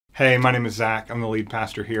Hey, my name is Zach. I'm the lead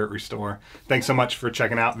pastor here at Restore. Thanks so much for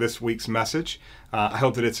checking out this week's message. I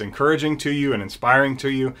hope that it's encouraging to you and inspiring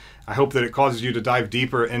to you. I hope that it causes you to dive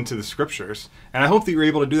deeper into the scriptures. And I hope that you're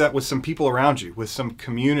able to do that with some people around you, with some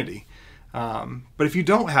community. But if you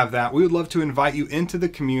don't have that, we would love to invite you into the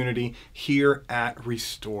community here at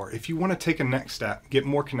Restore. If you want to take a next step, get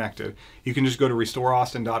more connected, you can just go to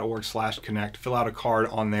restoreaustin.org/connect, fill out a card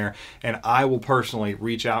on there, and I will personally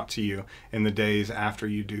reach out to you in the days after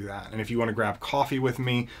you do that. And if you want to grab coffee with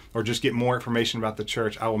me or just get more information about the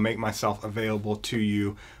church, I will make myself available to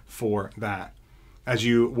you for that. As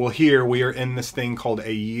you will hear, we are in this thing called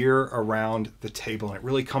A Year Around the Table, and it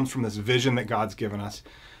really comes from this vision that God's given us,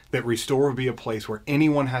 that Restore will be a place where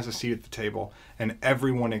anyone has a seat at the table and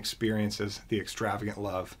everyone experiences the extravagant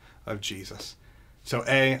love of Jesus. So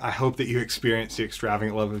A, I hope that you experience the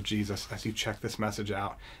extravagant love of Jesus as you check this message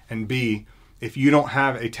out. And B, if you don't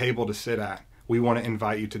have a table to sit at, we want to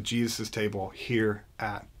invite you to Jesus' table here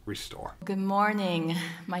at Restore. Good morning.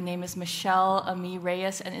 My name is Michelle Ami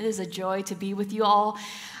Reyes, and it is a joy to be with you all.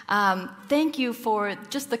 Thank you for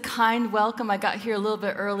just the kind welcome. I got here a little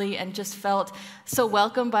bit early and just felt so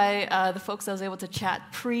welcomed by the folks I was able to chat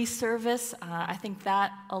pre-service. I think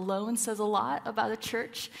that alone says a lot about a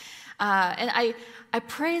church. And I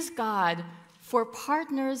praise God for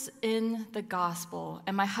partners in the gospel.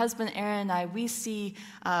 And my husband Aaron and I, we see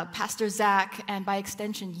Pastor Zach, and by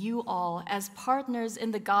extension you all, as partners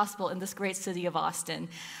in the gospel in this great city of Austin.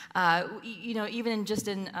 Even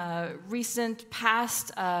in recent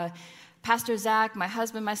past, Pastor Zach, my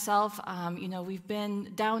husband, myself, we've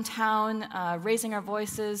been downtown raising our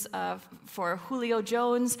voices for Julio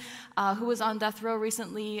Jones, who was on death row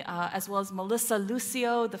recently, as well as Melissa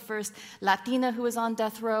Lucio, the first Latina who was on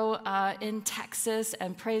death row in Texas.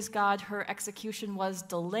 And praise God, her execution was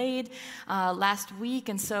delayed last week.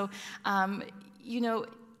 And so,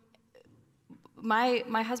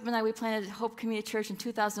 My husband and I, we planted Hope Community Church in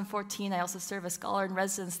 2014. I also serve as scholar in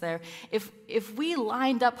residence there. If we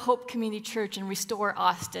lined up Hope Community Church and Restore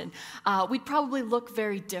Austin, we'd probably look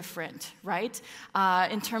very different, right?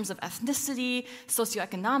 In terms of ethnicity,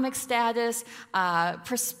 socioeconomic status,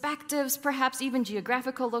 perspectives, perhaps even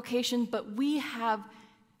geographical location. But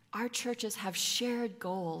our churches have shared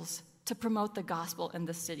goals to promote the gospel in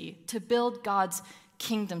the city, to build God's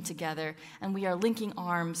kingdom together, and we are linking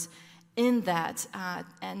arms in that,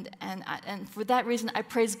 and for that reason, I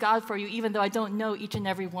praise God for you, even though I don't know each and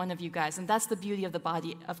every one of you guys, and that's the beauty of the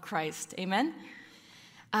body of Christ. Amen?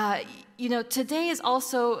 Today is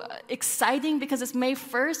also exciting because it's May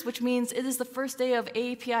 1st, which means it is the first day of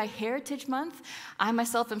AAPI Heritage Month. I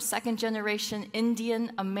myself am second-generation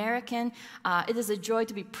Indian American. It is a joy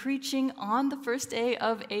to be preaching on the first day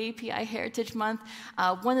of AAPI Heritage Month.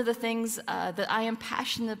 One of the things that I am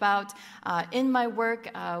passionate about in my work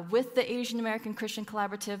with the Asian American Christian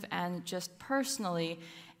Collaborative and just personally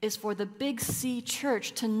is for the Big C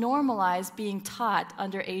Church to normalize being taught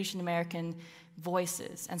under Asian American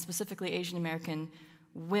voices, and specifically Asian American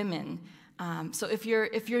women. So if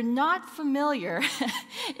you're not familiar,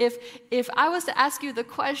 if I was to ask you the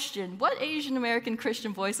question, what Asian American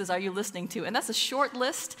Christian voices are you listening to? And that's a short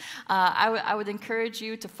list. I would encourage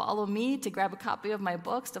you to follow me, to grab a copy of my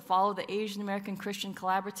books, to follow the Asian American Christian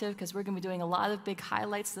Collaborative, because we're going to be doing a lot of big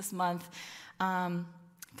highlights this month.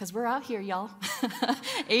 Because we're out here, y'all.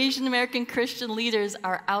 Asian American Christian leaders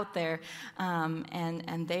are out there,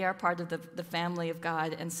 and they are part of the family of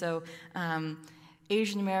God. And so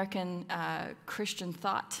Asian American Christian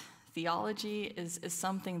theology is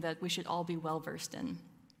something that we should all be well-versed in.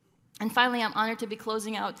 And finally, I'm honored to be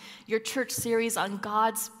closing out your church series on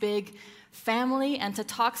God's big family, and to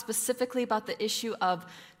talk specifically about the issue of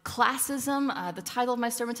classism. The title of my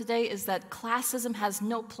sermon today is that classism has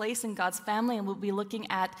no place in God's family, and we'll be looking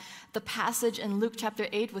at the passage in Luke chapter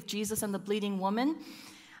 8 with Jesus and the bleeding woman.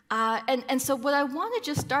 And so what I want to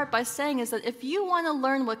just start by saying is that if you want to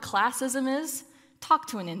learn what classism is, talk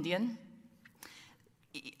to an Indian.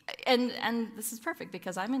 And this is perfect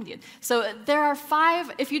because I'm Indian. So there are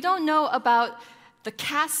 5, if you don't know about the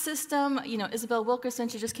caste system, Isabel Wilkerson,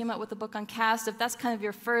 she just came out with a book on caste. If that's kind of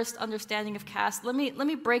your first understanding of caste, let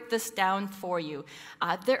me break this down for you.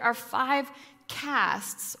 There are 5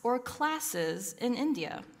 castes or classes in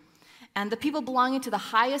India. And the people belonging to the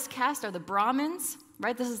highest caste are the Brahmins,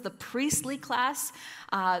 right? This is the priestly class.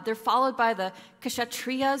 They're followed by the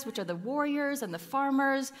Kshatriyas, which are the warriors and the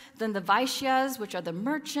farmers. Then the Vaishyas, which are the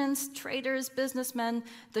merchants, traders, businessmen.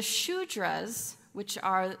 The Shudras, which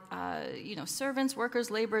are, servants,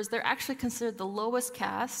 workers, laborers. They're actually considered the lowest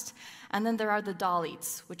caste. And then there are the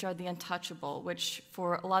Dalits, which are the untouchable, which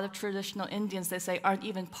for a lot of traditional Indians, they say aren't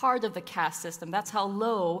even part of the caste system. That's how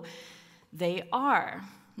low they are.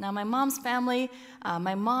 Now, my mom's family,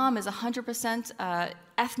 my mom is 100%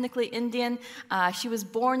 ethnically Indian. She was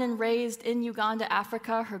born and raised in Uganda,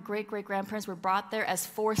 Africa. Her great-great-grandparents were brought there as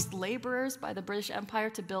forced laborers by the British Empire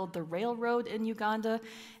to build the railroad in Uganda.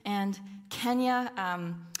 And Kenya,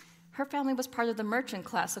 her family was part of the merchant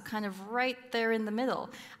class, so kind of right there in the middle.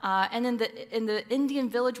 And in the Indian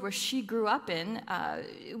village where she grew up in,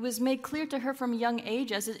 it was made clear to her from a young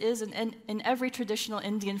age, as it is in every traditional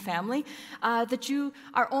Indian family, that you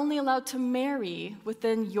are only allowed to marry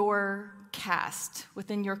within your caste,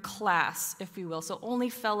 within your class, if you will. So only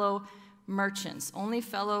fellow merchants, only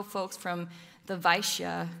fellow folks from the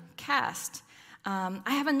Vaishya caste. I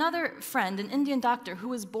have another friend, an Indian doctor, who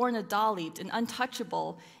was born a Dalit, an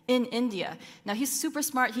untouchable, in India. Now, he's super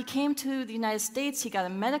smart. He came to the United States. He got a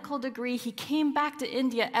medical degree. He came back to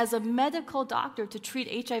India as a medical doctor to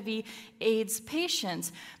treat HIV/AIDS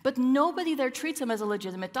patients. But nobody there treats him as a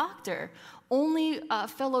legitimate doctor. Only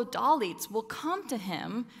fellow Dalits will come to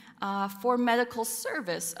him for medical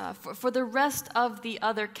service. For the rest of the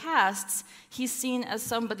other castes, he's seen as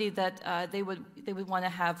somebody that they would want to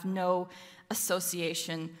have no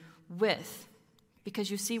association with.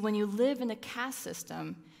 Because you see, when you live in a caste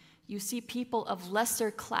system, you see people of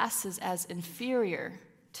lesser classes as inferior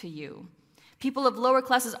to you. People of lower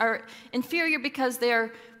classes are inferior because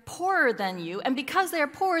they're poorer than you, and because they are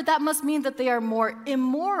poorer, that must mean that they are more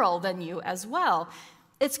immoral than you as well.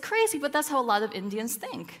 It's crazy, but that's how a lot of Indians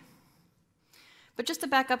think. But just to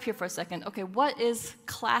back up here for a second, okay, what is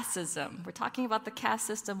classism? We're talking about the caste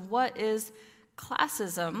system. What is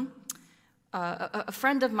classism? A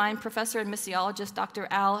friend of mine, professor and missiologist Dr.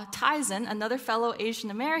 Al Tyson, another fellow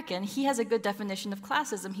Asian American, he has a good definition of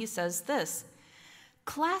classism. He says this: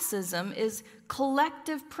 classism is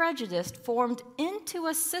collective prejudice formed into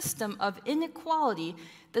a system of inequality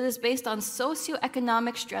that is based on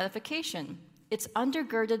socioeconomic stratification. It's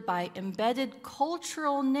undergirded by embedded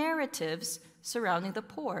cultural narratives surrounding the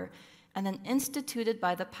poor, and then instituted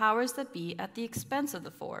by the powers that be at the expense of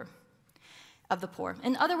the poor.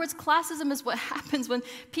 In other words, classism is what happens when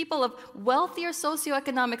people of wealthier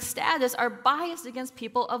socioeconomic status are biased against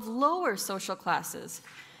people of lower social classes.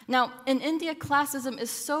 Now, in India, classism is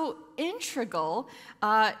so integral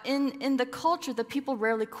in the culture that people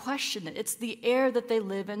rarely question it. It's the air that they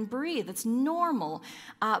live and breathe. It's normal.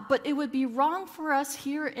 But it would be wrong for us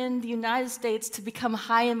here in the United States to become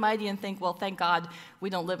high and mighty and think, well, thank God we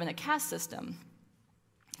don't live in a caste system.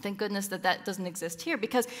 Thank goodness that doesn't exist here,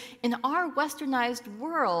 because in our westernized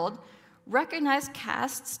world, recognized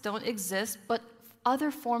castes don't exist, but other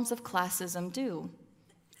forms of classism do.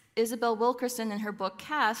 Isabel Wilkerson, in her book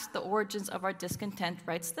Caste, The Origins of Our Discontent,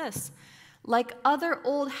 writes this: like other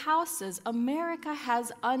old houses, America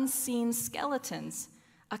has unseen skeletons,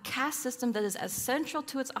 a caste system that is as central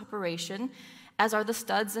to its operation as are the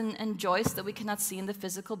studs and joists that we cannot see in the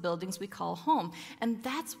physical buildings we call home. And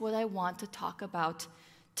that's what I want to talk about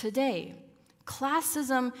today.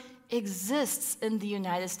 Classism exists in the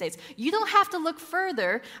United States. You don't have to look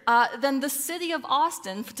further than the city of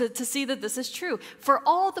Austin to see that this is true. For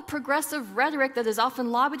all the progressive rhetoric that is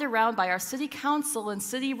often lobbied around by our city council and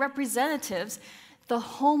city representatives, the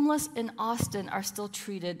homeless in Austin are still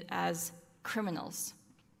treated as criminals.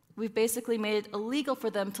 We've basically made it illegal for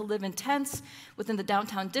them to live in tents within the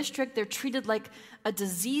downtown district. They're treated like a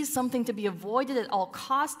disease, something to be avoided at all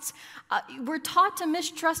costs. We're taught to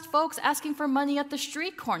mistrust folks asking for money at the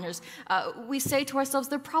street corners. We say to ourselves,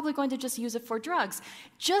 they're probably going to just use it for drugs.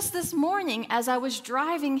 Just this morning, as I was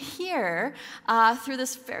driving here through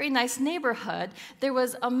this very nice neighborhood, there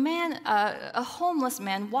was a man, a homeless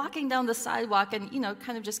man, walking down the sidewalk and,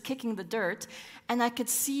 kind of just kicking the dirt. And I could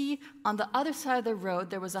see on the other side of the road,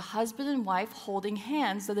 there was a husband and wife holding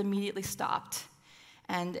hands that immediately stopped.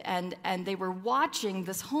 And they were watching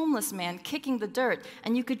this homeless man kicking the dirt.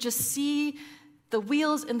 And you could just see the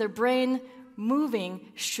wheels in their brain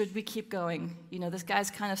moving. Should we keep going? This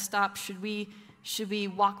guy's kind of stopped. Should we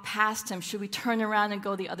walk past him? Should we turn around and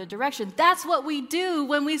go the other direction? That's what we do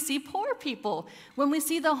when we see poor people. When we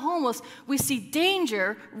see the homeless, we see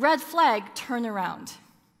danger, red flag, turn around.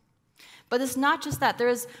 But it's not just that. There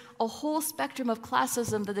is a whole spectrum of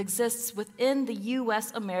classism that exists within the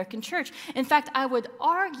U.S. American church. In fact, I would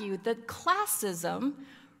argue that classism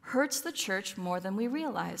hurts the church more than we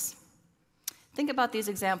realize. Think about these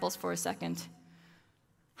examples for a second.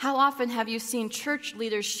 How often have you seen church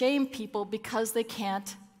leaders shame people because they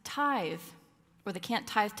can't tithe, or they can't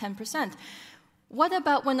tithe 10%? What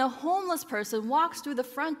about when a homeless person walks through the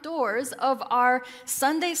front doors of our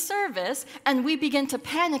Sunday service and we begin to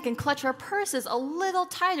panic and clutch our purses a little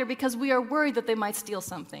tighter because we are worried that they might steal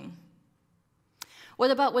something?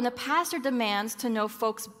 What about when a pastor demands to know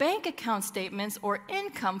folks' bank account statements or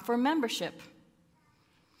income for membership?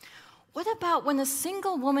 What about when a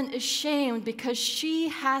single woman is shamed because she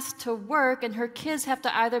has to work and her kids have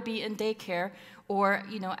to either be in daycare or,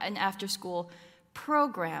 an after-school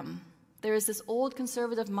program? There is this old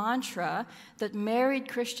conservative mantra that married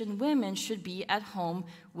Christian women should be at home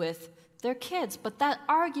with their kids. But that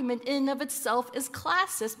argument in and of itself is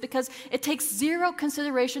classist because it takes zero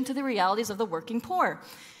consideration to the realities of the working poor.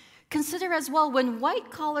 Consider as well when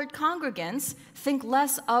white-collared congregants think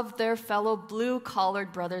less of their fellow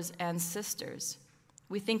blue-collared brothers and sisters.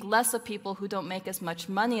 We think less of people who don't make as much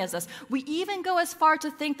money as us. We even go as far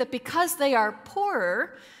to think that because they are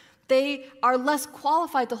poorer, they are less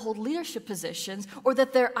qualified to hold leadership positions, or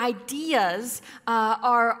that their ideas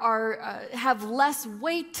have less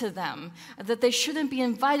weight to them, that they shouldn't be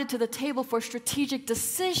invited to the table for strategic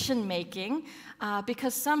decision-making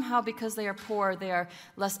because they are poor, they are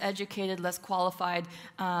less educated, less qualified,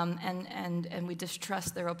 and we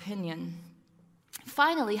distrust their opinion.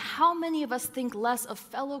 Finally, how many of us think less of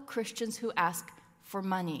fellow Christians who ask for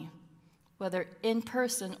money, whether in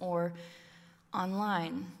person or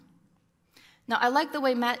online? Now, I like the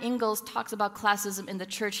way Matt Ingalls talks about classism in the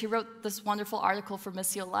church. He wrote this wonderful article for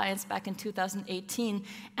Missy Alliance back in 2018,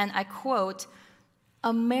 and I quote,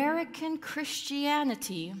 "American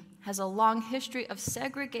Christianity has a long history of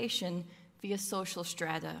segregation via social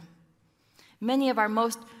strata. Many of our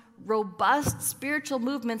most robust spiritual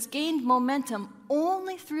movements gained momentum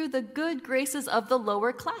only through the good graces of the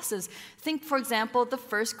lower classes. Think, for example, the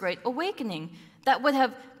First Great Awakening. That would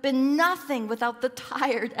have been nothing without the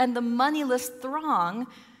tired and the moneyless throng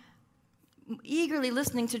eagerly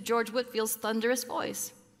listening to George Whitefield's thunderous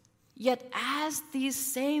voice. Yet as these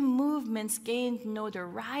same movements gained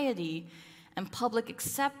notoriety and public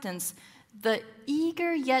acceptance, the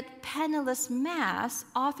eager yet penniless mass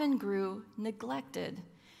often grew neglected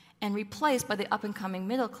and replaced by the up-and-coming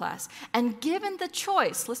middle class. And given the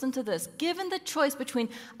choice, listen to this, given the choice between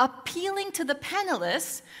appealing to the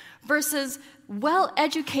penniless versus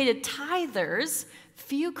well-educated tithers,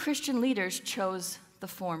 few Christian leaders chose the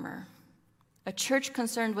former. A church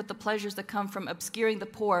concerned with the pleasures that come from obscuring the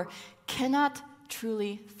poor cannot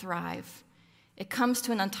truly thrive. It comes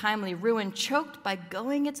to an untimely ruin, choked by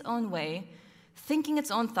going its own way, thinking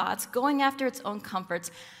its own thoughts, going after its own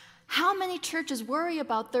comforts. How many churches worry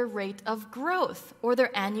about their rate of growth or their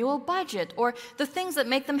annual budget or the things that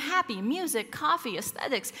make them happy, music, coffee,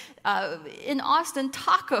 aesthetics, in Austin,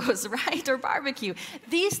 tacos, right, or barbecue?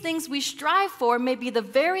 These things we strive for may be the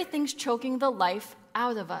very things choking the life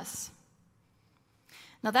out of us.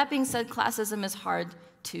 Now, that being said, classism is hard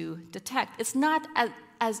to detect. It's not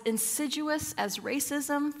as insidious as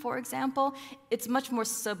racism, for example. It's much more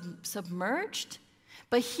submerged.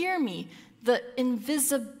 But hear me, the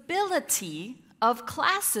invisibility of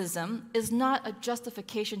classism is not a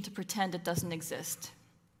justification to pretend it doesn't exist.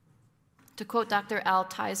 To quote Dr. Al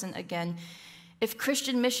Tyson again, if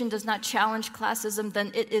Christian mission does not challenge classism,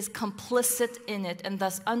 then it is complicit in it and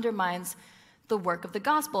thus undermines the work of the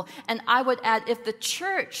gospel. And I would add, if the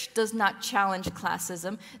church does not challenge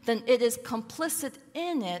classism, then it is complicit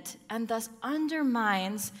in it and thus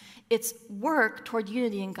undermines its work toward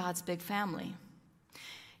unity in God's big family.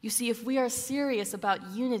 You see, if we are serious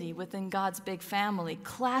about unity within God's big family,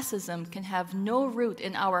 classism can have no root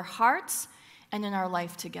in our hearts and in our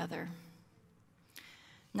life together.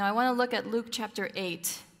 Now, I want to look at Luke chapter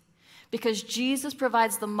 8, because Jesus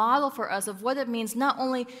provides the model for us of what it means not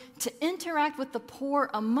only to interact with the poor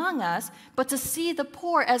among us, but to see the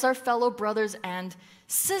poor as our fellow brothers and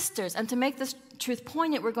sisters. And to make this truth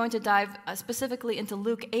poignant, we're going to dive specifically into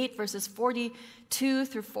Luke 8, verses 42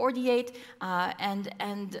 through 48,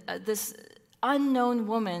 and this unknown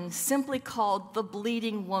woman, simply called the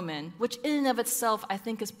bleeding woman, which in and of itself I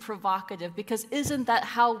think is provocative, because isn't that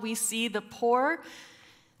how we see the poor?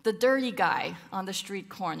 The dirty guy on the street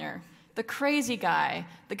corner, the crazy guy,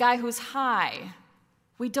 the guy who's high.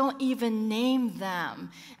 We don't even name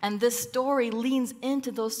them. And this story leans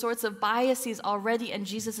into those sorts of biases already, and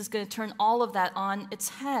Jesus is going to turn all of that on its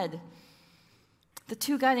head. The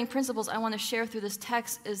two guiding principles I want to share through this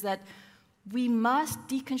text is that we must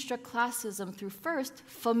deconstruct classism through, first,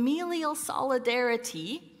 familial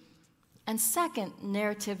solidarity, and second,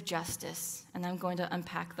 narrative justice. And I'm going to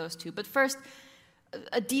unpack those two. But first,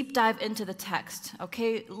 a deep dive into the text,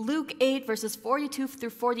 okay? Luke 8, verses 42 through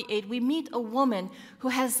 48, we meet a woman who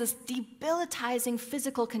has this debilitating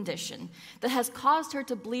physical condition that has caused her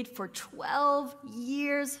to bleed for 12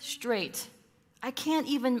 years straight. I can't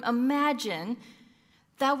even imagine.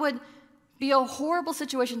 That would be a horrible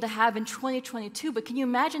situation to have in 2022, but can you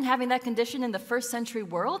imagine having that condition in the first century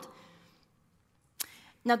world?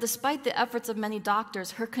 Now, despite the efforts of many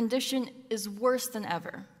doctors, her condition is worse than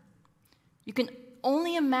ever. You can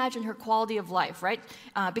only imagine her quality of life, right?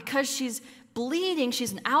 Because she's bleeding,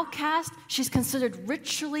 she's an outcast, she's considered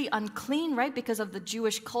ritually unclean, right? Because of the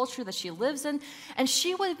Jewish culture that she lives in. And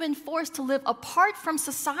she would have been forced to live apart from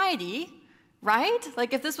society, right?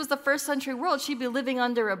 Like if this was the first century world, she'd be living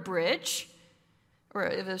under a bridge. Or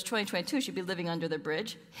if it was 2022, she'd be living under the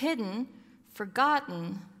bridge, hidden,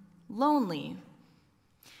 forgotten, lonely.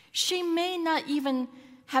 She may not even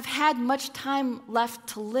have had much time left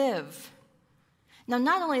to live. Now,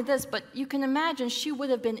 not only this, but you can imagine she would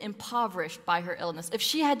have been impoverished by her illness. If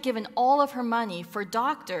she had given all of her money for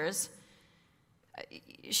doctors,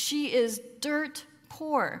 she is dirt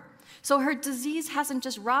poor. So her disease hasn't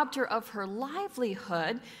just robbed her of her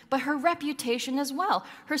livelihood, but her reputation as well.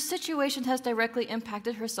 Her situation has directly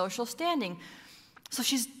impacted her social standing. So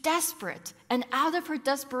she's desperate, and out of her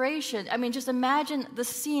desperation, I mean, just imagine the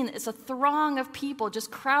scene. It's a throng of people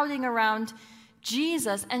just crowding around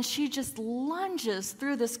Jesus, and she just lunges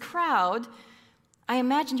through this crowd. I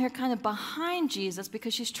imagine her kind of behind Jesus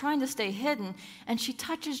because she's trying to stay hidden, and she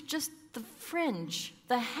touches just the fringe,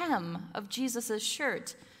 the hem of Jesus'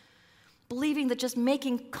 shirt, believing that just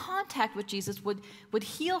making contact with Jesus would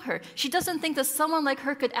heal her. She doesn't think that someone like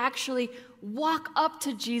her could actually walk up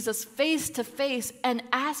to Jesus face to face and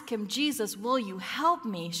ask him, Jesus, will you help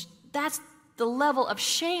me? That's the level of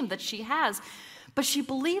shame that she has. But she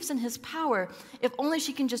believes in his power if only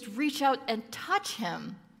she can just reach out and touch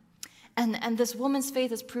him. And this woman's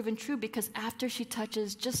faith is proven true because after she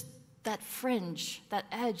touches just that fringe, that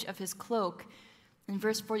edge of his cloak, in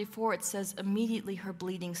verse 44 it says, immediately her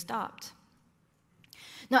bleeding stopped.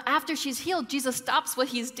 Now, after she's healed, Jesus stops what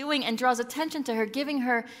he's doing and draws attention to her, giving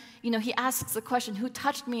her, he asks the question, who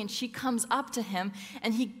touched me? And she comes up to him,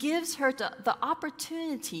 and he gives her the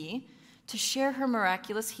opportunity to share her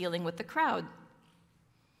miraculous healing with the crowd.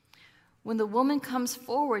 When the woman comes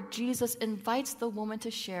forward, Jesus invites the woman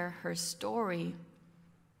to share her story.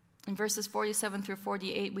 In verses 47 through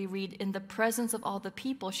 48, we read, in the presence of all the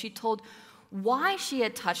people, she told why she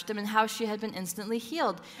had touched him and how she had been instantly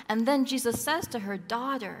healed. And then Jesus says to her,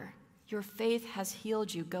 daughter, your faith has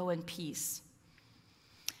healed you. Go in peace.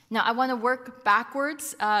 Now, I want to work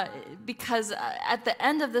backwards because at the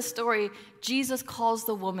end of this story, Jesus calls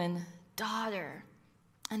the woman daughter.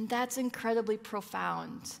 And that's incredibly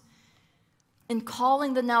profound. In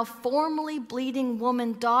calling the now formerly bleeding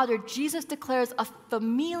woman daughter, Jesus declares a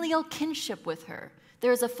familial kinship with her.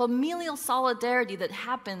 There is a familial solidarity that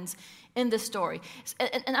happens in this story.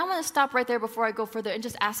 And I want to stop right there before I go further and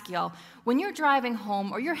just ask y'all, when you're driving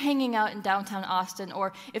home or you're hanging out in downtown Austin,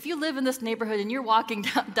 or if you live in this neighborhood and you're walking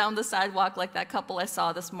down the sidewalk like that couple I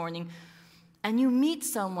saw this morning, and you meet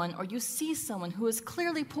someone or you see someone who is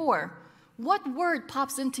clearly poor, what word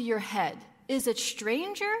pops into your head? Is it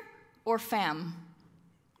stranger or fam?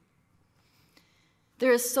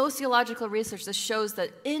 There is sociological research that shows that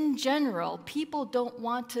in general, people don't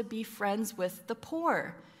want to be friends with the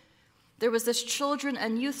poor. There was this Children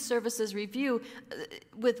and Youth Services review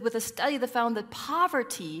with a study that found that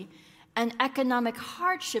poverty and economic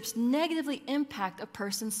hardships negatively impact a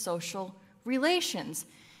person's social relations.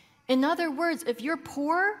 In other words, if you're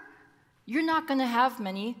poor, you're not going to have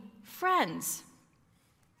many friends.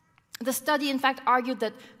 The study, in fact, argued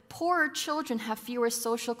that poorer children have fewer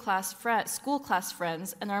school class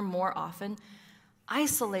friends and are more often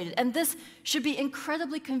isolated. And this should be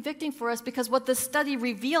incredibly convicting for us because what this study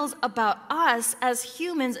reveals about us as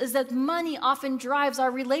humans is that money often drives our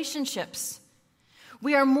relationships.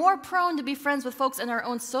 We are more prone to be friends with folks in our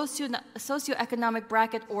own socioeconomic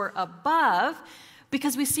bracket or above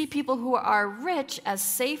because we see people who are rich as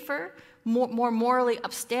safer, more morally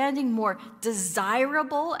upstanding, more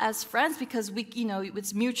desirable as friends because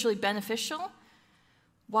it's mutually beneficial,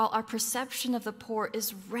 while our perception of the poor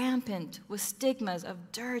is rampant with stigmas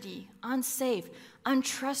of dirty, unsafe,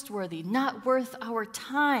 untrustworthy, not worth our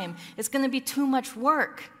time. It's going to be too much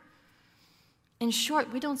work. In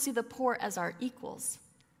short, we don't see the poor as our equals.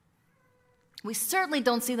 We certainly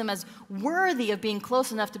don't see them as worthy of being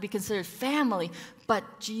close enough to be considered family, but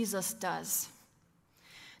Jesus does.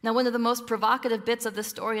 Now, one of the most provocative bits of the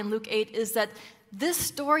story in Luke 8 is that this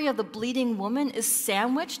story of the bleeding woman is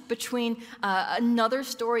sandwiched between another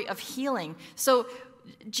story of healing. So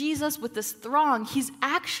Jesus, with this throng, he's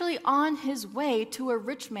actually on his way to a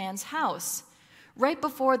rich man's house. Right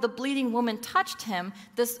before the bleeding woman touched him,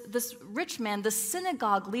 this rich man, the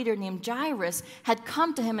synagogue leader named Jairus, had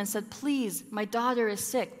come to him and said, "Please, my daughter is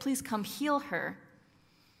sick. Please come heal her."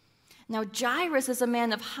 Now, Jairus is a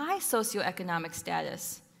man of high socioeconomic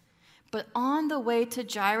status. But on the way to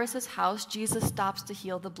Jairus' house, Jesus stops to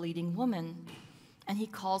heal the bleeding woman. And he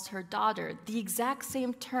calls her daughter, the exact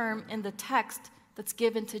same term in the text that's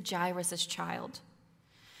given to Jairus' child.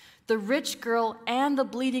 The rich girl and the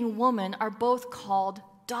bleeding woman are both called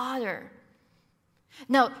daughter.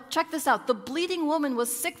 Now, check this out. The bleeding woman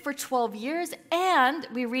was sick for 12 years, and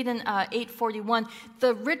we read in 8:41,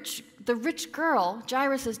 the rich girl,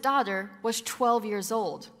 Jairus' daughter, was 12 years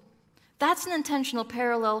old. That's an intentional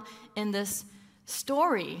parallel in this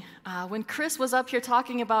story. When Chris was up here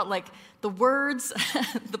talking about like the words,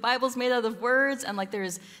 the Bible's made out of words, and like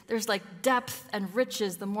there's like depth and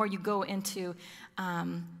riches the more you go into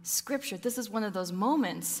Scripture. This is one of those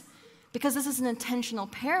moments because this is an intentional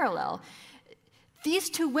parallel.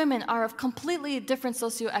 These two women are of completely different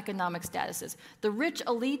socioeconomic statuses, the rich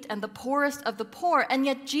elite and the poorest of the poor, and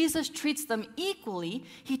yet Jesus treats them equally.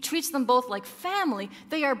 He treats them both like family.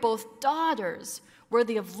 They are both daughters,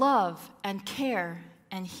 worthy of love and care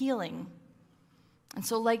and healing. And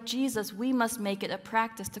so, like Jesus, we must make it a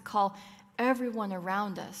practice to call everyone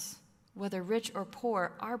around us, whether rich or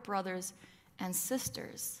poor, our brothers and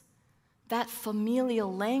sisters. That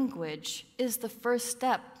familial language is the first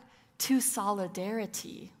step to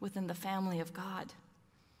solidarity within the family of God.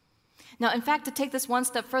 Now, in fact, to take this one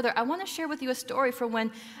step further, I want to share with you a story from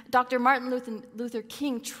when Dr. Martin Luther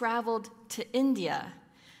King traveled to India.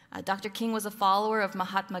 Dr. King was a follower of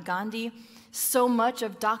Mahatma Gandhi. So much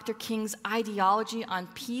of Dr. King's ideology on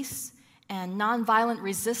peace and nonviolent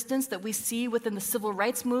resistance that we see within the civil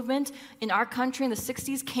rights movement in our country in the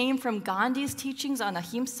 60s came from Gandhi's teachings on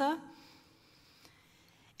ahimsa.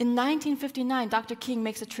 In 1959, Dr. King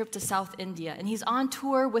makes a trip to South India, and he's on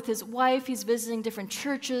tour with his wife. He's visiting different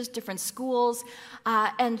churches, different schools.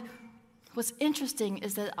 And what's interesting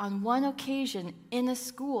is that on one occasion in a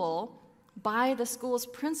school, by the school's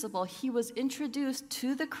principal, he was introduced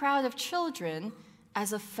to the crowd of children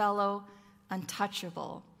as a fellow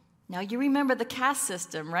untouchable. Now, you remember the caste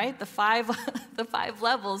system, right? The five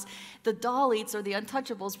levels. The Dalits, or the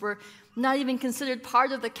untouchables, were not even considered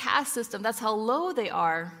part of the caste system. That's how low they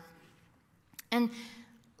are. And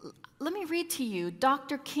let me read to you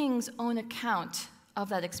Dr. King's own account of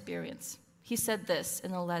that experience. He said this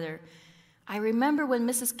in a letter. "I remember when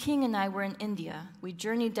Mrs. King and I were in India. We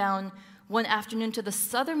journeyed down one afternoon to the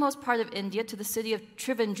southernmost part of India, to the city of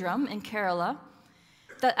Trivandrum in Kerala.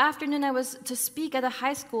 That afternoon I was to speak at a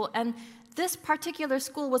high school, and this particular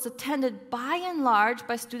school was attended by and large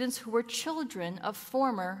by students who were children of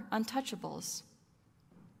former untouchables."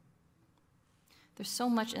 There's so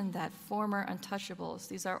much in that, former untouchables.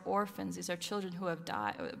 These are orphans. These are children who have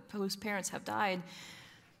died, whose parents have died.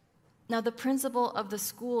 Now, the principal of the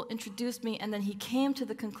school introduced me, and then he came to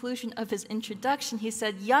the conclusion of his introduction. He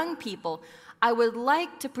said, "Young people, I would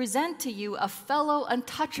like to present to you a fellow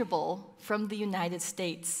untouchable from the United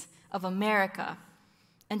States of America."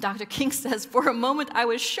 And Dr. King says, "For a moment I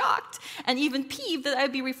was shocked and even peeved that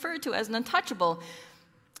I'd be referred to as an untouchable."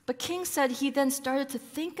 But King said he then started to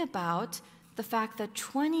think about the fact that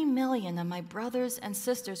 20 million of my brothers and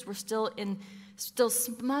sisters were still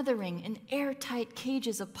smothering in airtight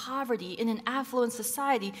cages of poverty in an affluent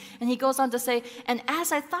society. And he goes on to say, "And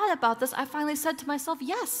as I thought about this, I finally said to myself,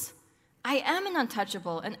 yes, I am an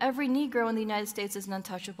untouchable, and every Negro in the United States is an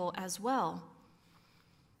untouchable as well."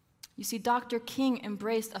 You see, Dr. King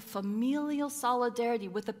embraced a familial solidarity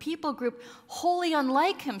with a people group wholly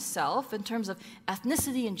unlike himself in terms of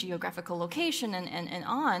ethnicity and geographical location and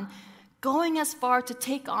on, going as far to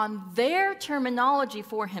take on their terminology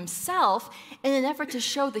for himself in an effort to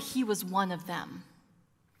show that he was one of them.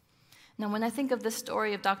 Now, when I think of this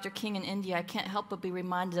story of Dr. King in India, I can't help but be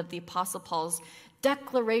reminded of the Apostle Paul's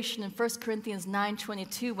declaration in 1 Corinthians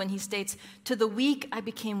 9:22 when he states, "To the weak I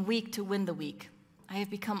became weak to win the weak. I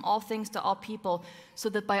have become all things to all people so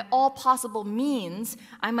that by all possible means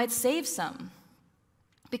I might save some."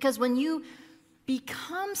 Because when you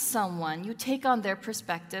become someone, you take on their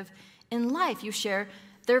perspective in life. You share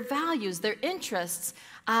their values, their interests.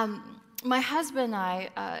 My husband and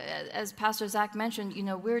I, as Pastor Zach mentioned,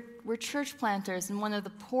 we're church planters in one of the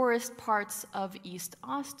poorest parts of East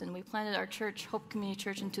Austin. We planted our church, Hope Community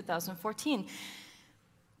Church, in 2014.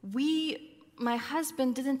 My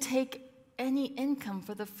husband didn't take any income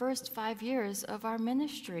for the first 5 years of our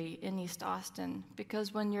ministry in East Austin,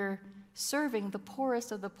 because when you're serving the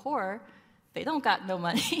poorest of the poor, they don't got no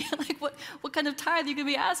money. Like, what kind of tithe are you going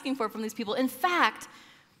to be asking for from these people? In fact,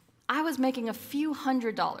 I was making a few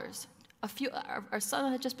 $100s. Our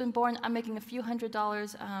son had just been born. I'm making a few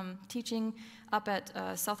 $100s teaching up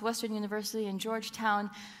at Southwestern University in Georgetown.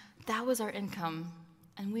 That was our income,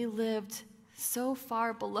 and we lived so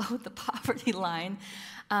far below the poverty line.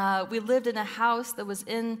 We lived in a house that was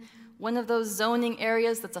in one of those zoning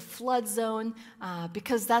areas that's a flood zone,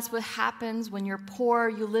 because that's what happens when you're poor.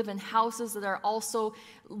 You live in houses that are also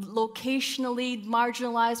locationally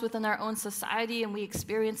marginalized within our own society, and we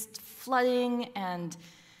experienced flooding and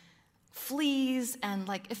fleas, and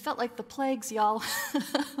it felt like the plagues, y'all,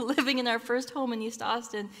 living in our first home in East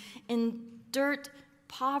Austin in dirt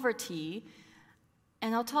poverty.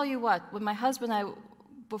 And I'll tell you what, when my husband and I,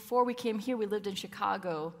 before we came here, we lived in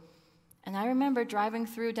Chicago. And I remember driving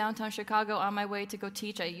through downtown Chicago on my way to go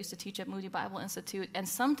teach. I used to teach at Moody Bible Institute, and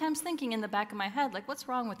sometimes thinking in the back of my head, what's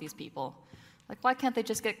wrong with these people? Why can't they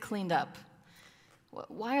just get cleaned up?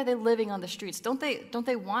 Why are they living on the streets? Don't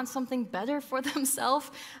they want something better for themselves?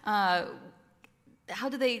 How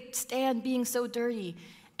do they stand being so dirty?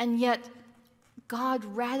 And yet, God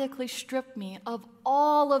radically stripped me of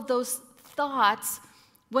all of those thoughts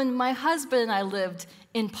when my husband and I lived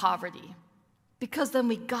in poverty, because then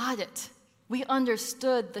we got it. We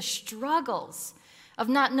understood the struggles of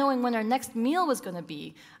not knowing when our next meal was going to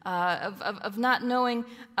be, of not knowing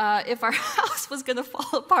if our house was going to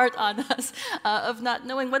fall apart on us, of not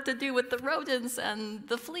knowing what to do with the rodents and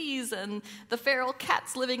the fleas and the feral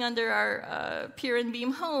cats living under our pier and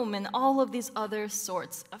beam home, and all of these other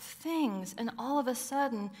sorts of things. And all of a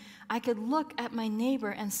sudden, I could look at my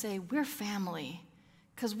neighbor and say, we're family,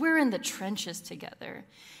 because we're in the trenches together.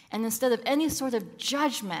 And instead of any sort of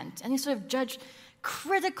judgment, any sort of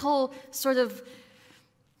critical sort of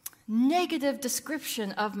negative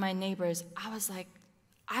description of my neighbors, I was like,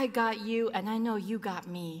 I got you, and I know you got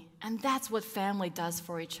me. And that's what family does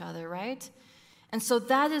for each other, right? And so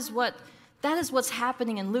that is what's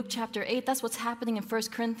happening in Luke chapter 8. That's what's happening in 1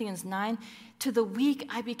 Corinthians 9. To the weak,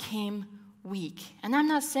 I became weak. And I'm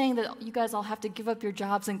not saying that you guys all have to give up your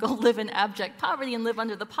jobs and go live in abject poverty and live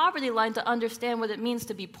under the poverty line to understand what it means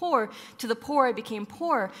to be poor. To the poor, I became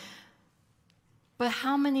poor. But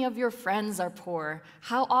how many of your friends are poor?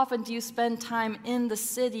 How often do you spend time in the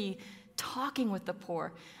city talking with the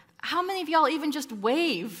poor? How many of y'all even just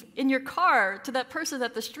wave in your car to that person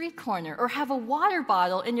at the street corner, or have a water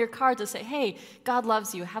bottle in your car to say, hey, God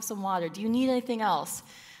loves you, have some water. Do you need anything else?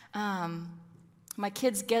 My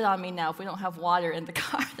kids get on me now if we don't have water in the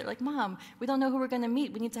car. They're like, Mom, we don't know who we're going to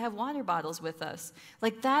meet. We need to have water bottles with us.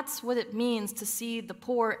 That's what it means to see the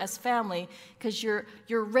poor as family, because your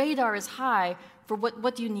radar is high for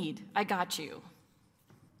what do you need? I got you.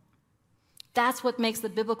 That's what makes the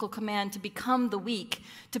biblical command to become the weak,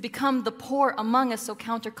 to become the poor among us so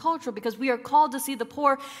countercultural, because we are called to see the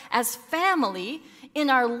poor as family in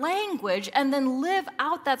our language and then live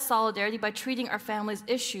out that solidarity by treating our family's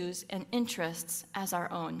issues and interests as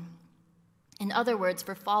our own. In other words,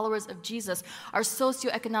 for followers of Jesus, our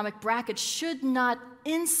socioeconomic bracket should not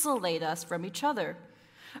insulate us from each other.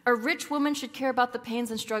 A rich woman should care about the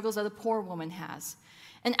pains and struggles that a poor woman has.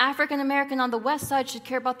 An African American on the west side should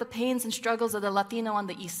care about the pains and struggles that a Latino on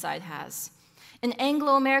the east side has. An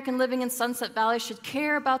Anglo-American living in Sunset Valley should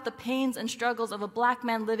care about the pains and struggles of a black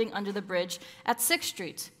man living under the bridge at 6th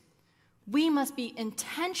Street. We must be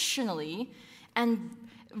intentionally and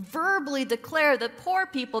verbally declare that poor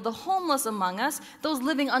people, the homeless among us, those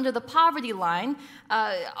living under the poverty line,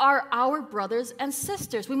 are our brothers and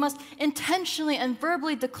sisters. We must intentionally and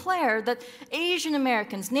verbally declare that Asian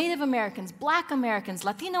Americans, Native Americans, Black Americans,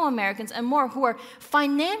 Latino Americans, and more who are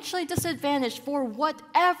financially disadvantaged for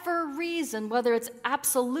whatever reason, whether it's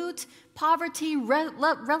absolute poverty,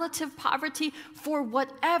 relative poverty, for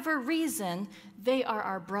whatever reason, they are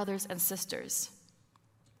our brothers and sisters.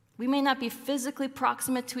 We may not be physically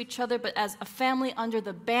proximate to each other, but as a family under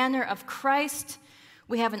the banner of Christ,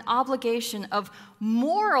 we have an obligation of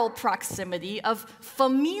moral proximity, of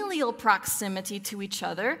familial proximity to each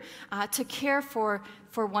other, to care for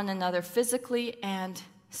one another physically and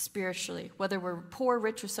spiritually, whether we're poor,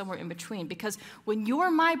 rich, or somewhere in between. Because when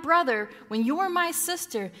you're my brother, when you're my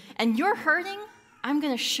sister, and you're hurting, I'm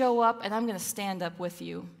going to show up and I'm going to stand up with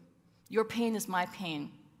you. Your pain is my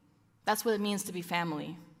pain. That's what it means to be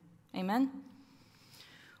family. Amen?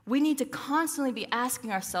 We need to constantly be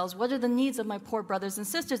asking ourselves, what are the needs of my poor brothers and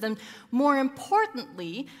sisters? And more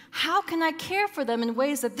importantly, how can I care for them in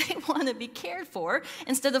ways that they want to be cared for,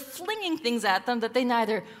 instead of flinging things at them that they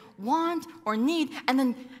neither want or need,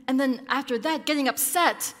 and then after that getting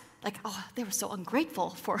upset, like, oh, they were so ungrateful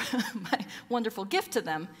for my wonderful gift to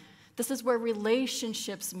them. This is where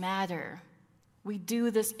relationships matter. We do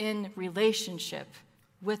this in relationship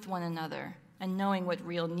with one another and knowing what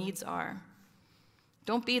real needs are.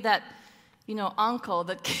 Don't be that, uncle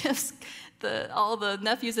that gives all the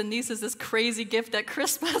nephews and nieces this crazy gift at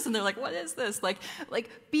Christmas, and they're like, what is this? Like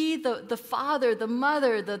be the father, the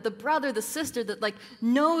mother, the brother, the sister that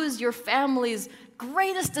knows your family's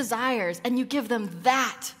greatest desires, and you give them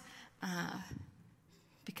that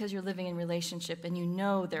because you're living in relationship and you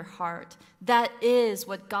know their heart. That is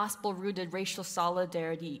what gospel-rooted racial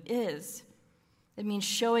solidarity is. It means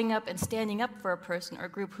showing up and standing up for a person or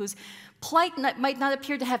group whose plight might not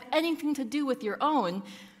appear to have anything to do with your own,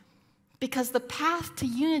 because the path to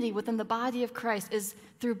unity within the body of Christ is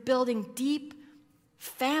through building deep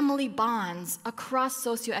family bonds across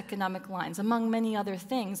socioeconomic lines, among many other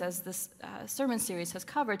things, as this sermon series has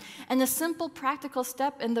covered. And a simple practical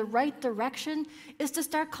step in the right direction is to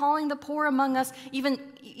start calling the poor among us,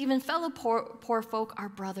 even fellow poor folk, our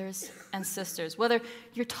brothers and sisters. Whether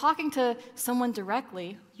you're talking to someone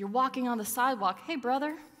directly, you're walking on the sidewalk, hey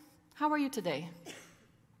brother, how are you today?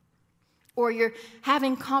 Or you're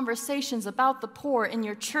having conversations about the poor in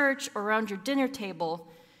your church or around your dinner table.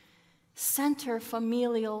 Center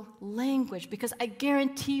familial language, because I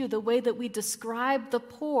guarantee you the way that we describe the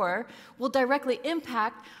poor will directly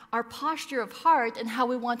impact our posture of heart and how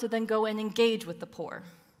we want to then go and engage with the poor.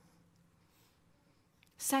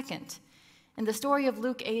 Second, in the story of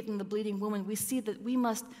Luke 8 and the bleeding woman, we see that we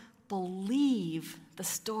must believe the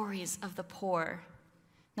stories of the poor.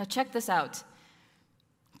 Now check this out.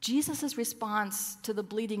 Jesus' response to the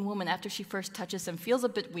bleeding woman after she first touches him feels a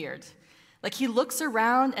bit weird. He looks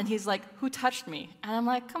around and he's like, who touched me? And I'm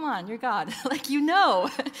like, come on, you're God. You know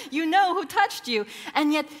who touched you.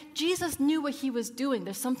 And yet Jesus knew what he was doing.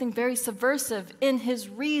 There's something very subversive in his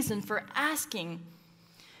reason for asking.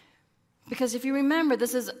 Because if you remember,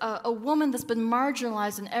 this is a woman that's been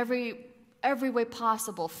marginalized in every way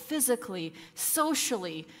possible, physically,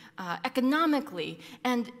 socially, economically.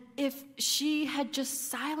 And if she had just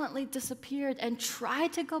silently disappeared and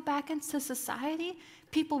tried to go back into society,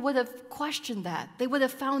 people would have questioned that. They would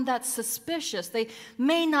have found that suspicious. They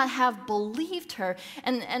may not have believed her.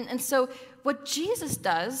 And so what Jesus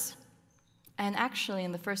does, and actually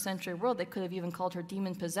in the first century world, they could have even called her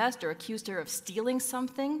demon-possessed or accused her of stealing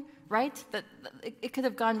something, right? That it could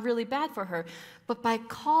have gone really bad for her. But by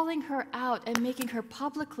calling her out and making her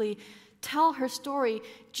publicly tell her story,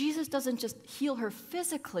 Jesus doesn't just heal her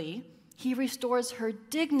physically, he restores her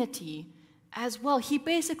dignity as well. He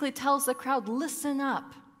basically tells the crowd, listen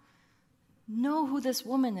up, know who this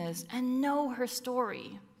woman is, and know her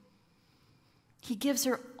story. He gives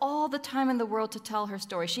her all the time in the world to tell her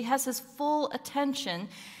story. She has his full attention,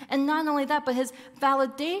 and not only that, but his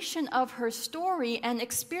validation of her story and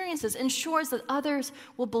experiences ensures that others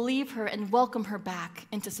will believe her and welcome her back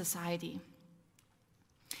into society.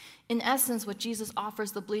 In essence, what Jesus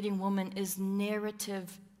offers the bleeding woman is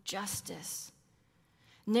narrative justice.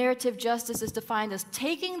 Narrative justice is defined as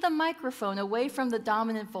taking the microphone away from the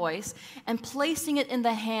dominant voice and placing it in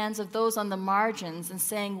the hands of those on the margins and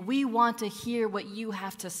saying, we want to hear what you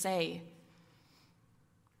have to say.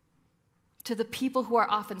 To the people who are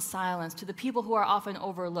often silenced, to the people who are often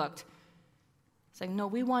overlooked. Saying, no,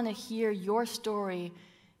 we want to hear your story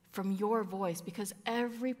from your voice, because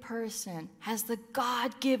every person has the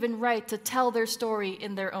God-given right to tell their story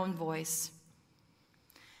in their own voice.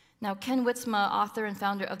 Now, Ken Witzma, author and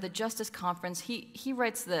founder of the Justice Conference, he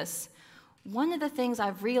writes this: one of the things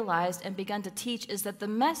I've realized and begun to teach is that the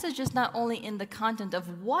message is not only in the content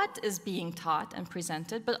of what is being taught and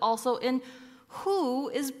presented, but also in who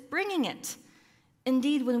is bringing it.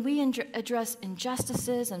 Indeed, when we address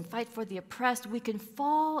injustices and fight for the oppressed, we can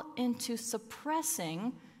fall into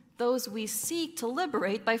suppressing those we seek to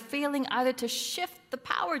liberate by failing either to shift the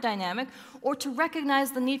power dynamic or to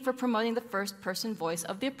recognize the need for promoting the first-person voice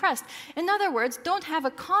of the oppressed. In other words, don't have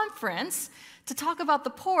a conference to talk about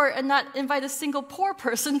the poor and not invite a single poor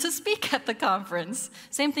person to speak at the conference.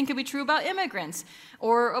 Same thing could be true about immigrants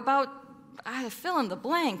or about, fill in the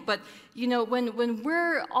blank, but when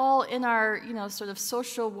we're all in our sort of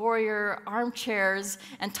social warrior armchairs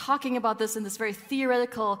and talking about this in this very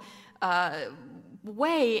theoretical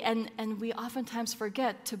way, and we oftentimes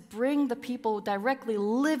forget to bring the people directly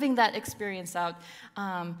living that experience out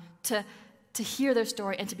to hear their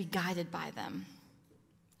story and to be guided by them.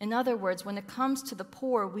 In other words, when it comes to the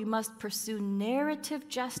poor, we must pursue narrative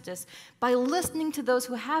justice by listening to those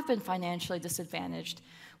who have been financially disadvantaged,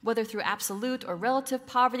 whether through absolute or relative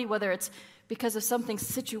poverty, whether it's because of something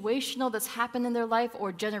situational that's happened in their life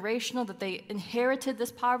or generational, that they inherited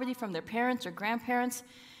this poverty from their parents or grandparents,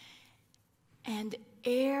 and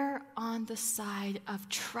err on the side of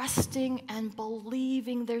trusting and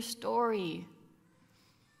believing their story.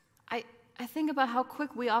 I think about how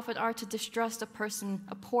quick we often are to distrust a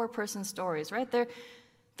poor person's stories, right?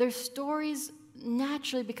 Their stories,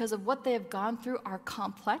 naturally, because of what they have gone through, are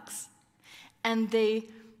complex, and they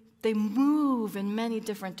move in many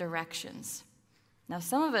different directions. Now,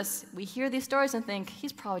 some of us, we hear these stories and think,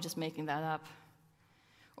 he's probably just making that up.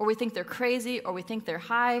 Or we think they're crazy, or we think they're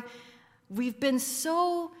high. We've been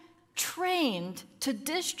so trained to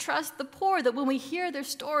distrust the poor that when we hear their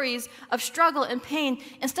stories of struggle and pain,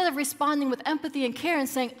 instead of responding with empathy and care and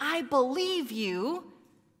saying, I believe you,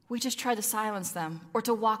 we just try to silence them or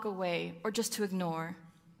to walk away or just to ignore.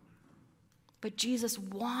 But Jesus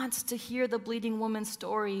wants to hear the bleeding woman's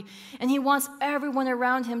story, and he wants everyone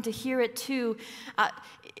around him to hear it too.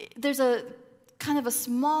 There's a kind of a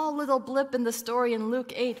small little blip in the story in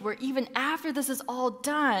Luke 8 where even after this is all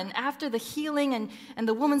done, after the healing and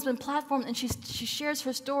the woman's been platformed and she shares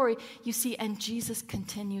her story, you see, and Jesus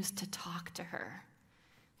continues to talk to her.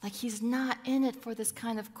 Like he's not in it for this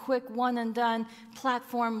kind of quick one and done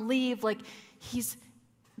platform leave. Like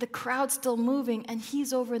the crowd's still moving and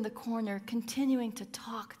he's over in the corner continuing to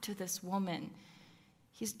talk to this woman.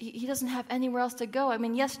 He doesn't have anywhere else to go. I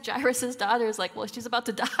mean, yes, Jairus' daughter is like, well, she's about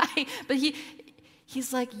to die, but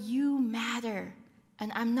he's like, you matter,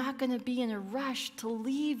 and I'm not going to be in a rush to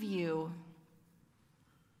leave you.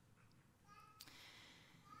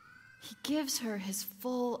 He gives her his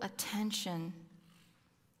full attention.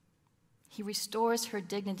 He restores her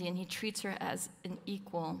dignity, and he treats her as an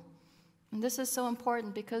equal. And this is so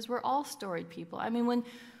important because we're all storied people. I mean,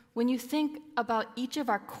 when you think about each of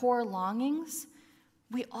our core longings,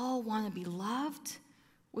 we all want to be loved.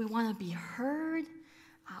 We want to be heard.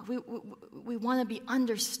 We want to be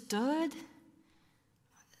understood.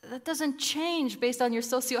 That doesn't change based on your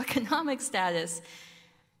socioeconomic status.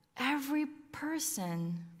 Every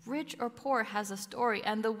person, rich or poor, has a story.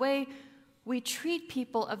 And the way we treat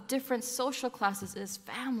people of different social classes is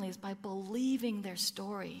families by believing their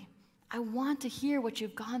story. I want to hear what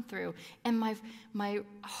you've gone through. And my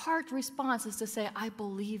heart response is to say, I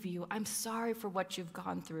believe you. I'm sorry for what you've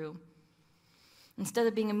gone through. Instead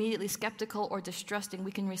of being immediately skeptical or distrusting,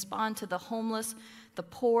 we can respond to the homeless, the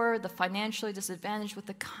poor, the financially disadvantaged with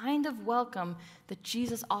the kind of welcome that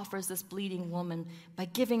Jesus offers this bleeding woman by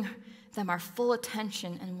giving them our full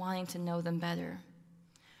attention and wanting to know them better.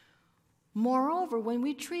 Moreover, when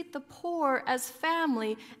we treat the poor as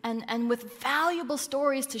family and with valuable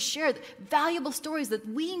stories to share, valuable stories that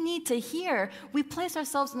we need to hear, we place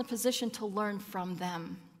ourselves in a position to learn from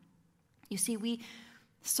them. You see,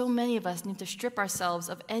 so many of us need to strip ourselves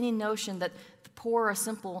of any notion that the poor are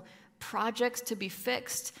simple projects to be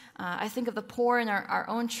fixed. I think of the poor in our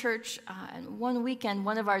own church. And one weekend,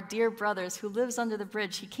 one of our dear brothers who lives under the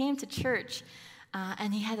bridge, he came to church.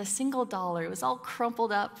 And he had a single dollar. It was all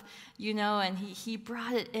crumpled up, and he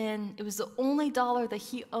brought it in. It was the only dollar that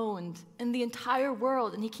he owned in the entire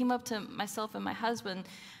world. And he came up to myself and my husband,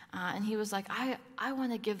 and he was like, I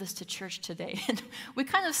want to give this to church today. And we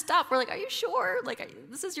kind of stopped. We're like, are you sure?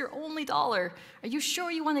 This is your only dollar. Are you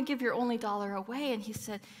sure you want to give your only dollar away? And he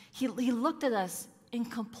said, he looked at us in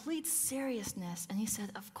complete seriousness, and he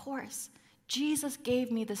said, of course, Jesus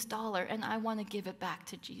gave me this dollar, and I want to give it back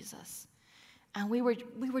to Jesus. And we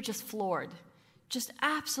were just floored, just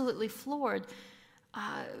absolutely floored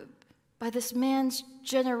by this man's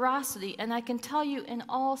generosity. And I can tell you in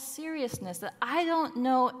all seriousness that I don't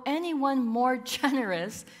know anyone more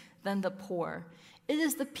generous than the poor. It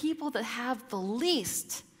is the people that have the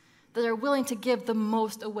least that are willing to give the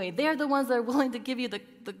most away. They're the ones that are willing to give you the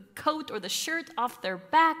coat or the shirt off their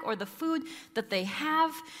back or the food that they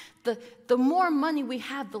have. The more money we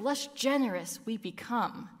have, the less generous we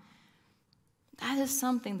become. That is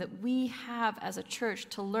something that we have as a church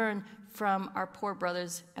to learn from our poor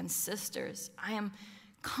brothers and sisters. I am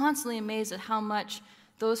constantly amazed at how much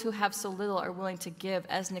those who have so little are willing to give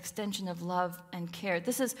as an extension of love and care.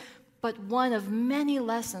 This is but one of many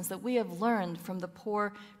lessons that we have learned from the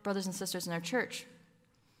poor brothers and sisters in our church.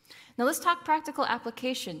 Now let's talk practical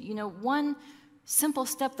application. One simple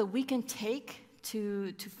step that we can take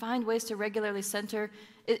to find ways to regularly center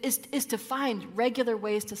is to find regular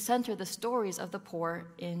ways to center the stories of the poor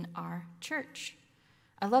in our church.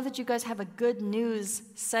 I love that you guys have a good news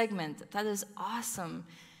segment. That is awesome.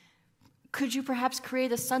 Could you perhaps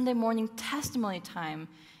create a Sunday morning testimony time?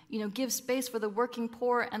 Give space for the working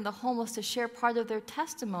poor and the homeless to share part of their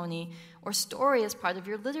testimony or story as part of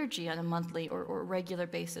your liturgy on a monthly or regular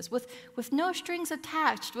basis, with no strings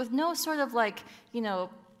attached, with no sort of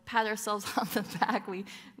pat ourselves on the back, we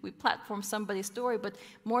platform somebody's story, but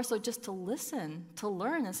more so just to listen, to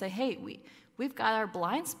learn, and say, hey, we've got our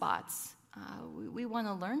blind spots. We want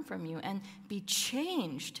to learn from you and be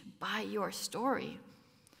changed by your story.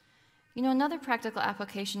 Another practical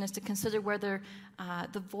application is to consider whether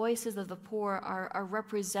the voices of the poor are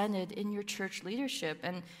represented in your church leadership.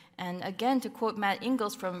 And again, to quote Matt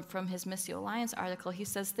Ingles from his Missio Alliance article, he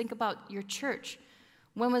says, think about your church.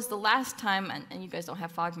 When was the last time, and you guys don't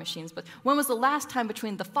have fog machines, but when was the last time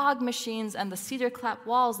between the fog machines and the cedar clap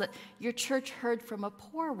walls that your church heard from a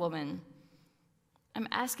poor woman? I'm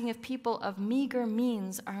asking if people of meager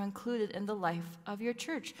means are included in the life of your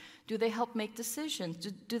church. Do they help make decisions?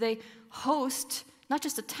 Do they host, not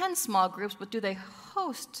just attend small groups, but do they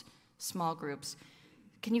host small groups?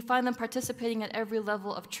 Can you find them participating at every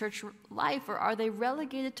level of church life, or are they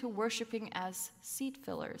relegated to worshiping as seat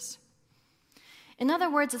fillers? In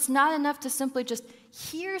other words, it's not enough to simply just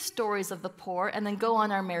hear stories of the poor and then go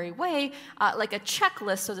on our merry way, like a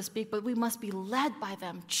checklist, so to speak, but we must be led by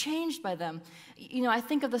them, changed by them. I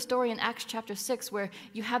think of the story in Acts chapter 6 where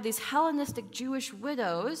you have these Hellenistic Jewish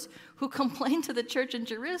widows who complain to the church in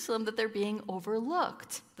Jerusalem that they're being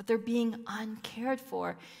overlooked, that they're being uncared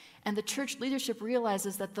for. And the church leadership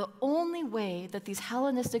realizes that the only way that these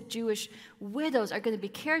Hellenistic Jewish widows are going to be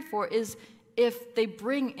cared for is if they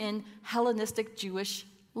bring in Hellenistic Jewish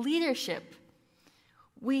leadership.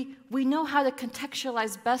 We know how to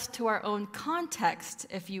contextualize best to our own context,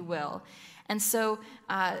 if you will. And so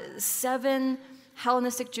 7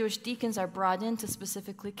 Hellenistic Jewish deacons are brought in to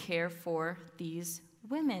specifically care for these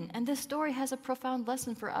women. And this story has a profound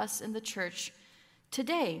lesson for us in the church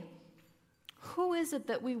today. Who is it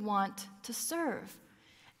that we want to serve?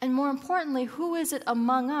 And more importantly, who is it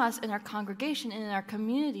among us in our congregation and in our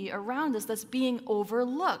community around us that's being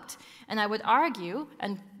overlooked? And I would argue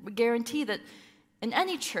and guarantee that in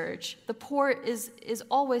any church, the poor is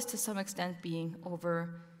always to some extent being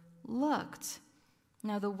overlooked.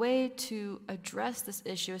 Now, the way to address this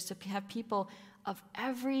issue is to have people of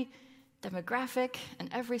every demographic and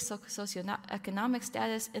every socioeconomic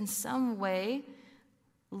status in some way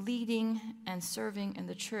leading and serving in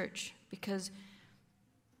the church. Because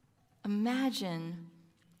imagine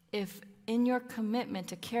if in your commitment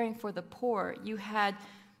to caring for the poor, you had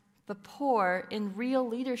the poor in real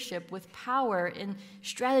leadership with power in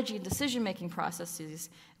strategy and decision-making processes.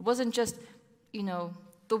 It wasn't just,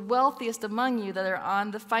 the wealthiest among you that are on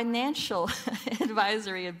the financial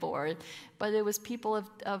advisory board, but it was people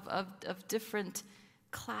of different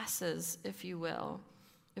classes, if you will.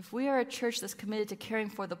 If we are a church that's committed to caring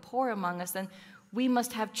for the poor among us, then we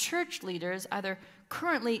must have church leaders either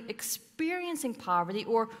currently experiencing poverty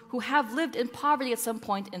or who have lived in poverty at some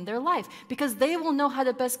point in their life, because they will know how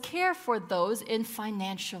to best care for those in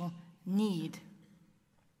financial need.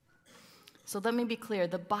 So let me be clear.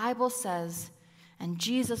 The Bible says, and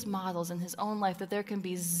Jesus models in his own life, that there can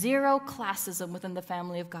be zero classism within the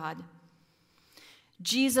family of God.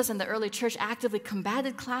 Jesus and the early church actively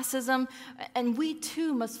combated classism, and we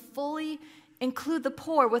too must fully include the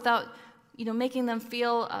poor without making them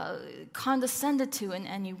feel condescended to in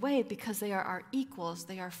any way, because they are our equals,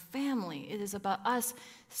 they are family. It is about us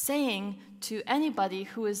saying to anybody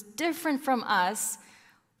who is different from us,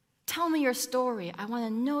 tell me your story. I want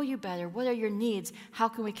to know you better. What are your needs? How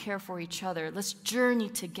can we care for each other? Let's journey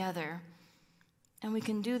together. And we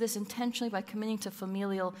can do this intentionally by committing to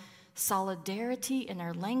familial solidarity in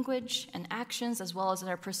our language and actions, as well as in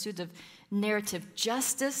our pursuit of narrative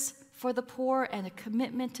justice for the poor, and a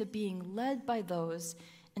commitment to being led by those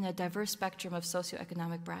in a diverse spectrum of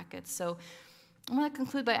socioeconomic brackets. So I want to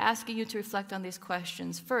conclude by asking you to reflect on these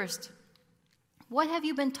questions. First, what have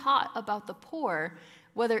you been taught about the poor,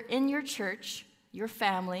 whether in your church, your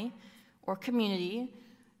family, or community?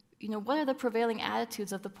 What are the prevailing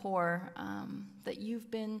attitudes of the poor that you've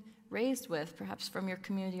been raised with, perhaps from your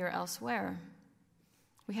community or elsewhere?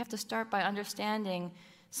 We have to start by understanding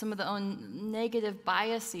some of the own negative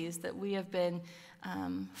biases that we have been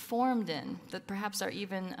formed in, that perhaps are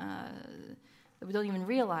even, that we don't even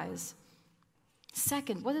realize.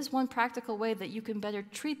 Second, what is one practical way that you can better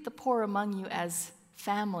treat the poor among you as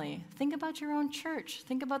family? Think about your own church.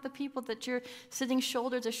 Think about the people that you're sitting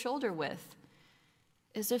shoulder to shoulder with.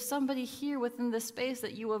 Is there somebody here within this space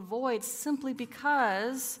that you avoid simply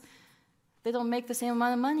because they don't make the same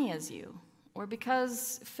amount of money as you? Or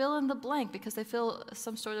because fill in the blank, because they fill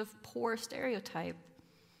some sort of poor stereotype?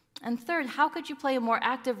 And third, how could you play a more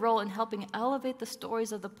active role in helping elevate the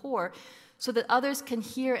stories of the poor so that others can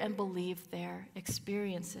hear and believe their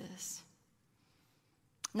experiences?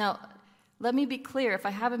 Now, let me be clear, if I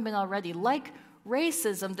haven't been already, like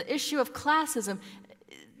racism, the issue of classism,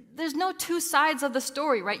 there's no two sides of the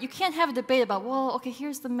story, right? You can't have a debate about, well, okay,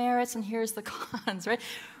 here's the merits and here's the cons, right?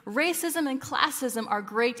 Racism and classism are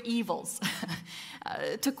great evils.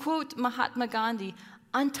 To quote Mahatma Gandhi,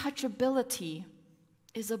 untouchability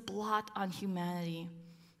is a blot on humanity.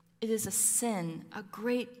 It is a sin, a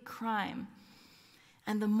great crime.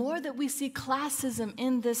 And the more that we see classism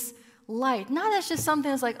in this light, not as just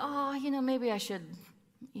something that's like, oh, maybe I should,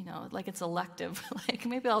 like it's elective. Like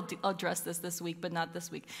maybe I'll address this week, but not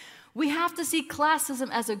this week. We have to see classism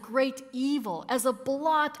as a great evil, as a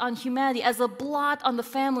blot on humanity, as a blot on the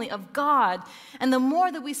family of God. And the more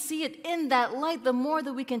that we see it in that light, the more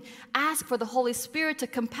that we can ask for the Holy Spirit to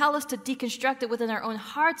compel us to deconstruct it within our own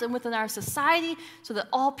hearts and within our society so that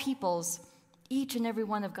all peoples, each and every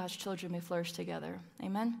one of God's children, may flourish together.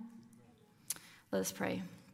 Amen? Let us pray.